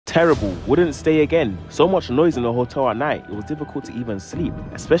terrible, wouldn't stay again. So much noise in the hotel at night, it was difficult to even sleep,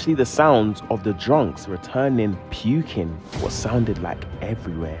 especially the sounds of the drunks returning puking what sounded like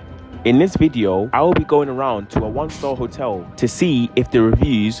everywhere. In this video, I will be going around to a 1-star hotel to see if the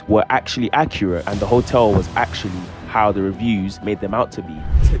reviews were actually accurate and the hotel was actually how the reviews made them out to be.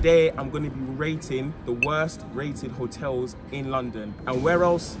 Today, I'm going to be rating the worst rated hotels in London. And where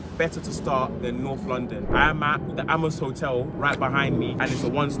else better to start than North London? I am at the Amos Hotel right behind me, and it's a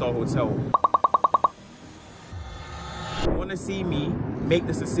 1-star hotel. If you want to see me make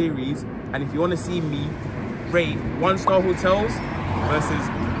this a series, and if you want to see me rate 1-star hotels versus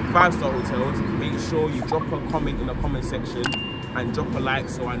 5-star hotels, make sure you drop a comment in the comment section and drop a like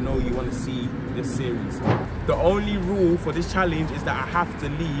so I know you want to see this series. The only rule for this challenge is that I have to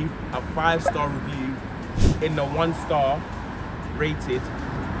leave a 5-star review in the 1-star rated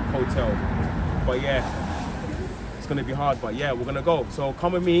hotel. But yeah, it's gonna be hard, but yeah, we're gonna go. So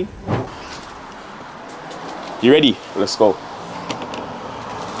come with me. You ready? Let's go.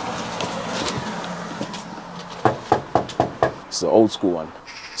 It's the old school one.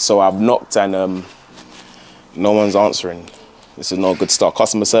 So I've knocked and no one's answering. This is not a good start.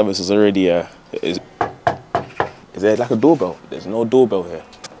 Customer service is already is there like a doorbell? There's no doorbell here.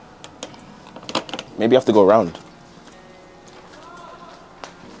 Maybe I have to go around.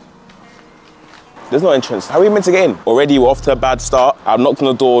 There's no entrance. How are we meant to get in? Already we're off to a bad start. I've knocked on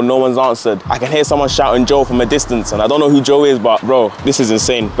the door, no one's answered. I can hear someone shouting Joe from a distance, and I don't know who Joe is, but bro, this is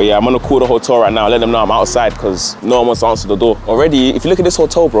insane. But yeah, I'm gonna call the hotel right now, let them know I'm outside because no one wants to answer the door. Already, if you look at this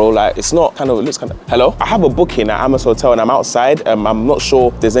hotel, bro, like it's not kind of, it looks kind of, hello? I have a booking at Amos Hotel and I'm outside. I'm not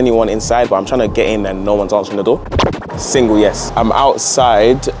sure if there's anyone inside, but I'm trying to get in and no one's answering the door. Single, yes. I'm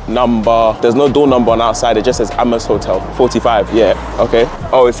outside, there's no door number on outside, it just says Amos Hotel, 45, yeah, okay.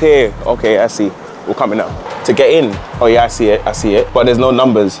 Oh, it's here, okay, I see. We're coming now. To get in, oh yeah, I see it. But there's no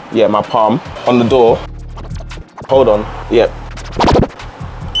numbers. Yeah, my palm on the door. Hold on, yep.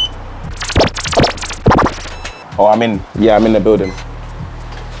 Oh, I'm in. Yeah, I'm in the building.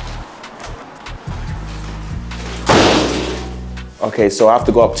 Okay, so I have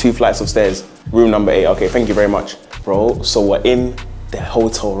to go up 2 flights of stairs. Room number 8, okay, thank you very much. Bro, so we're in the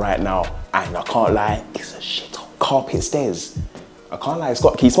hotel right now, and I can't lie, it's a shit carpet stairs. I can't lie,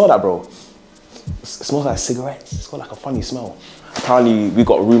 can you smell that, bro? It smells like cigarettes. It's got like a funny smell. Apparently we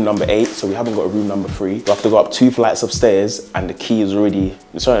got room number 8, so we haven't got room number 3. We have to go up 2 flights of stairs and the key is already,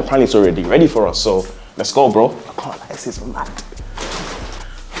 apparently it's already ready for us. So let's go, bro. I can't lie, this is mad.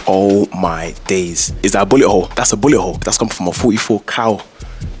 Oh my days. Is that a bullet hole? That's a bullet hole. That's come from a 44 cow.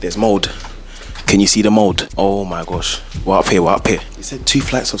 There's mold. Can you see the mold? Oh my gosh. We're up here, we're up here. It said 2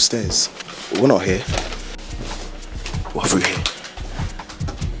 flights of stairs. We're not here. We're through here.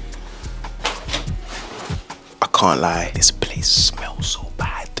 Can't lie, this place smells so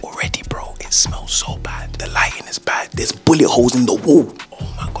bad already, bro. It smells so bad. The lighting is bad. There's bullet holes in the wall.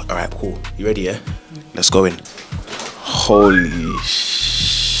 Oh my god. All right, cool. You ready, yeah? Let's go in. Holy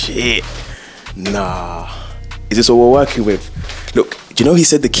shit. Nah. Is this what we're working with? Look, do you know he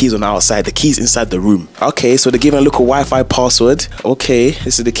said the keys on the outside? The key's inside the room. Okay, so they're giving a little Wi-Fi password. Okay,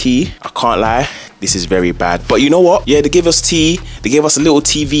 this is the key. I can't lie. This is very bad. But you know what? Yeah, they gave us tea. They gave us a little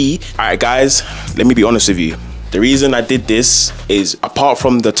TV. All right, guys, let me be honest with you. The reason I did this is, apart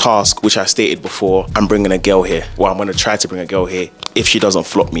from the task, which I stated before, I'm bringing a girl here. Well, I'm gonna try to bring a girl here if she doesn't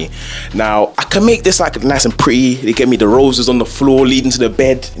flop me. Now, I can make this like nice and pretty. They get me the roses on the floor leading to the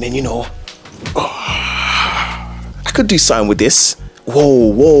bed. And then, you know, I could do something with this.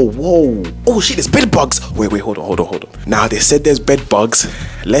 Whoa, whoa, whoa. Oh shit, there's bed bugs. Wait, hold on. Now, they said there's bed bugs.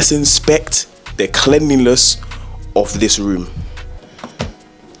 Let's inspect the cleanliness of this room.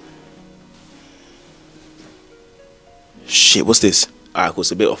 Shit, what's this? Alright, cool,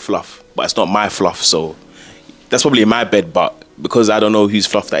 it's a bit of fluff, but it's not my fluff, so that's probably in my bed, but because I don't know whose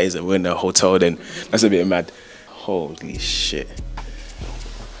fluff that is and we're in a hotel, then that's a bit mad. Holy shit.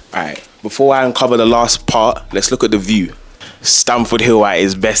 Alright, before I uncover the last part, let's look at the view. Stamford Hill at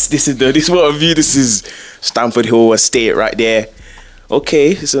its best. This is what a view this is. Stamford Hill estate right there.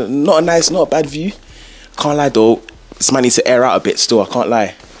 Okay, it's not a bad view. Can't lie though, this man needs to air out a bit still, I can't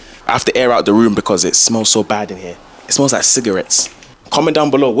lie. I have to air out the room because it smells so bad in here. It smells like cigarettes. Comment down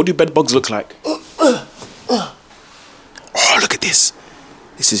below, what do bed bugs look like? Oh, look at this.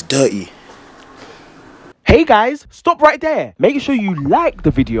 This is dirty. Hey guys, stop right there. Make sure you like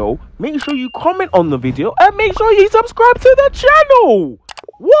the video, make sure you comment on the video, and make sure you subscribe to the channel.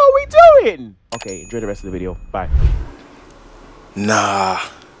 What are we doing? Okay, enjoy the rest of the video. Bye. Nah,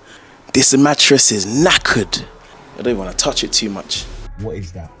 this mattress is knackered. I don't even want to touch it too much. What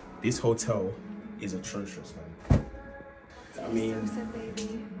is that? This hotel is atrocious, man. I mean,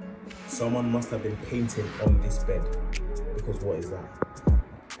 Someone must have been painted on this bed, because what is that?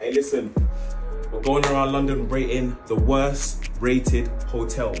 Hey, listen, we're going around London rating the worst rated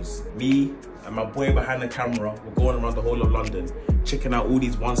hotels. Me and my boy behind the camera, we're going around the whole of London, checking out all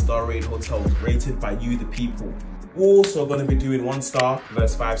these 1-star rated hotels rated by you, the people. We're also going to be doing 1-star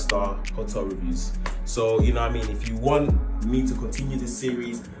versus 5-star hotel reviews. So, you know what I mean? If you want me to continue this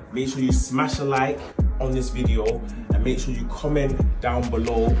series, make sure you smash a like on this video and make sure you comment down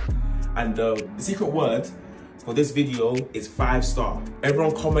below. And the secret word for this video is 5-star.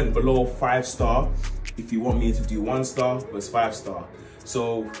 Everyone comment below 5-star if you want me to do 1-star versus 5-star.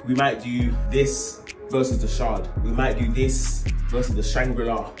 So we might do this versus the Shard. We might do this versus the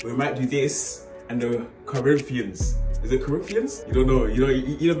Shangri-La. We might do this and the Corinthians. Is it Corinthians? You don't know.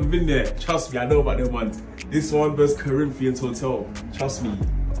 You never been there. Trust me, I know about them ones. This one versus Corinthians Hotel. Trust me.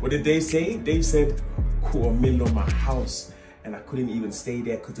 What did Dave say? Dave said, $250,000 on my house, and I couldn't even stay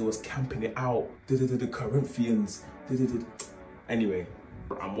there because it was camping it out. The Corinthians. Anyway,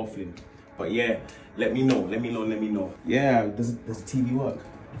 I'm waffling. But yeah, let me know. Yeah, does the TV work?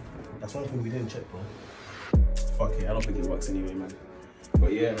 That's one thing we didn't check, bro. Fuck it, I don't think it works anyway, man.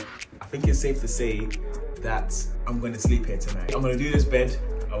 But yeah, I think it's safe to say that I'm gonna sleep here tonight. I'm gonna do this bed,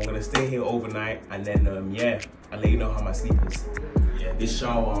 I'm gonna stay here overnight, and then yeah, I'll let you know how my sleep is. Yeah, this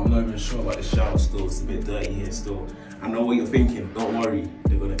shower, I'm not even sure about the shower still. It's a bit dirty here still. I know what you're thinking, don't worry,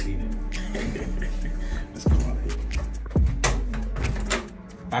 they're gonna clean it. Let's come out here.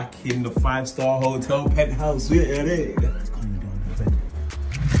 Back in the 5-star hotel penthouse, we're in it. Let's calm down the bed.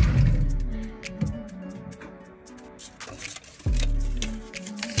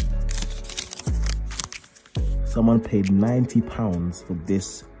 Someone paid £90 for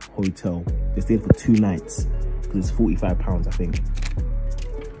this hotel. They stayed for 2 nights because it's £45, I think.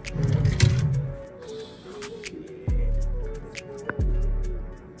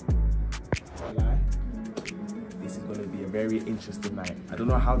 This is going to be a very interesting night. I don't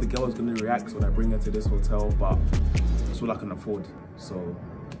know how the girl is going to react when I bring her to this hotel, but it's all I can afford. So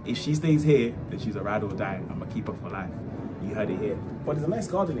if she stays here, then she's a ride or die. I'm going to keep her for life. You heard it here. But there's a nice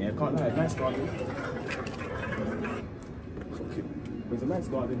garden here, I can't lie, nice garden. There's a nice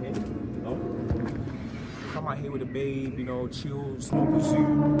garden here, you know? Come out here with a babe, you know, chill, smoke a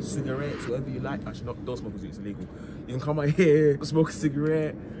zoo, cigarettes, whatever you like. Actually, don't smoke a zoo, it's illegal. You can come out here, smoke a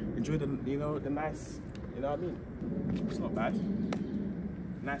cigarette, enjoy the, you know, the nice, you know what I mean? It's not bad.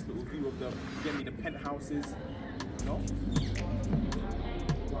 Nice little view of the, get me the penthouses, you know?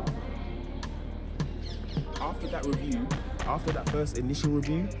 After that review, after that first initial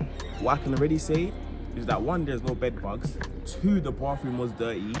review, what I can already say is that 1, there's no bed bugs, 2, the bathroom was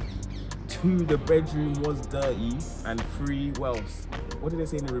dirty, 2, the bedroom was dirty, and 3, what else? What did they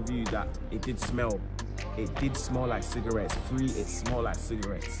say in the review? That it did smell. It did smell like cigarettes. 3, it smelled like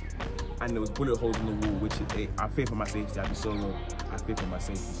cigarettes. And there was bullet holes in the wall, which I fear for my safety. I'd be so real. I fear for my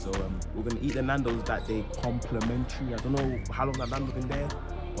safety. So we're gonna eat the Nando's that day complimentary. I don't know how long that Nando's been there,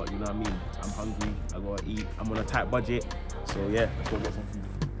 but you know what I mean. I'm hungry. I gotta eat. I'm on a tight budget. So yeah, let's go get some food.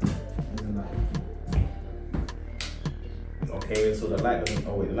 Okay, so the light doesn't.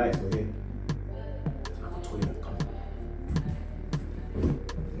 Oh wait, the light's over here. There's another toilet. Come on.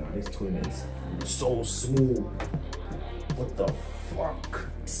 Nah, this toilet is so small. What the fuck?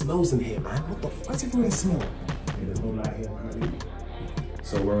 It smells in here, man. What the fuck? Why does everywhere smell? Okay, there's no light here apparently.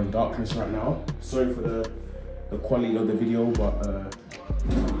 So we're in darkness right now. Sorry for the quality of the video, but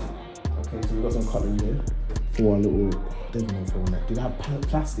okay, so we got some cutlery here for our little. I don't even know if I want that. Did I have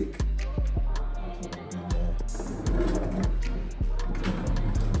plastic?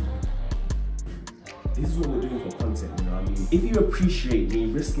 This is what we're doing for content, you know what I mean? If you appreciate me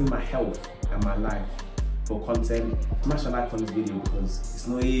risking my health and my life for content, smash a like on this video because it's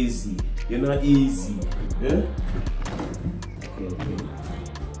not easy. You're not easy. Yeah? Okay.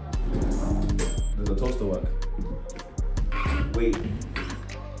 Does the toaster work? Wait.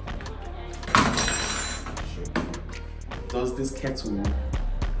 Does this kettle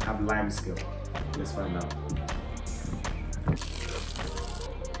have lime skill? Let's find out.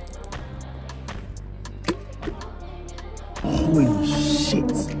 Holy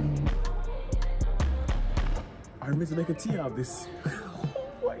shit! I meant to make a tea out of this.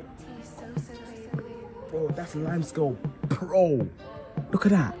 What? Bro, that's limescale pro. Look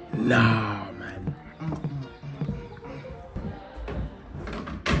at that. Nah, man.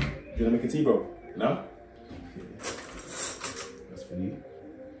 You gonna make a tea, bro? No? That's for you.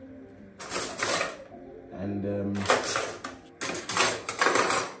 And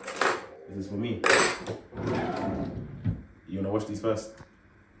this is for me. You wanna wash these first?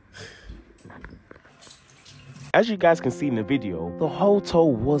 As you guys can see in the video, the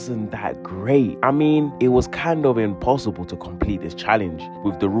hotel wasn't that great. I mean, it was kind of impossible to complete this challenge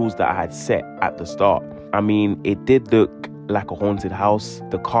with the rules that I had set at the start. I mean, it did look like a haunted house.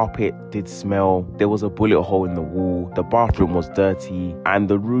 The carpet did smell. There was a bullet hole in the wall. The bathroom was dirty and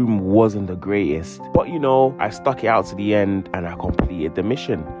the room wasn't the greatest. But you know, I stuck it out to the end and I completed the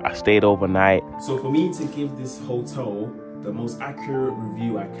mission. I stayed overnight. So for me to give this hotel the most accurate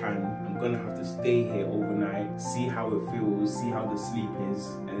review I can, I'm gonna have to stay here overnight, see how it feels, see how the sleep is,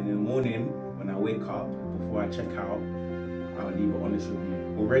 and in the morning when I wake up, before I check out, I'll leave an honest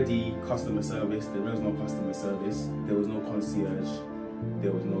review. Already customer service, there was no customer service, there was no concierge,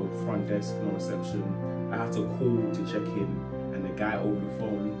 there was no front desk, no reception. I had to call to check in and the guy over the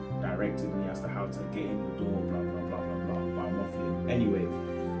phone directed me as to how to get in the door, blah blah blah blah blah, but I'm off here. Anyway,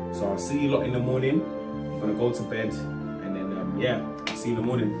 so I'll see you lot in the morning. I'm gonna go to bed and then yeah, I'll see you in the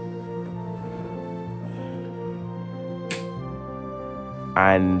morning.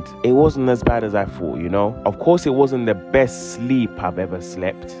 And it wasn't as bad as I thought, you know. Of course, it wasn't the best sleep I've ever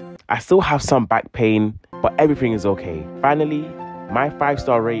slept. I still have some back pain, but everything is okay. Finally, my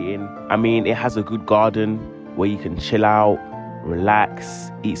 5-star rating. I mean, it has a good garden where you can chill out, relax,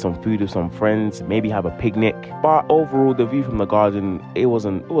 eat some food with some friends, maybe have a picnic. But overall, the view from the garden, it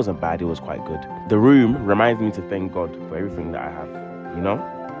wasn't bad. It was quite good. The room reminds me to thank God for everything that I have, you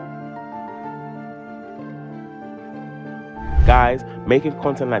know. Guys, making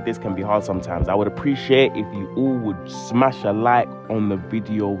content like this can be hard sometimes. I would appreciate if you all would smash a like on the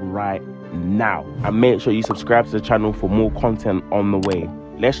video right now. And make sure you subscribe to the channel for more content on the way.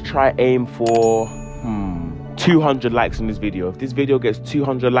 Let's try aim for 200 likes in this video. If this video gets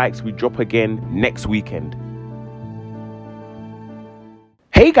 200 likes, we drop again next weekend.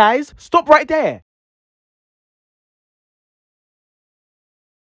 Hey guys, stop right there.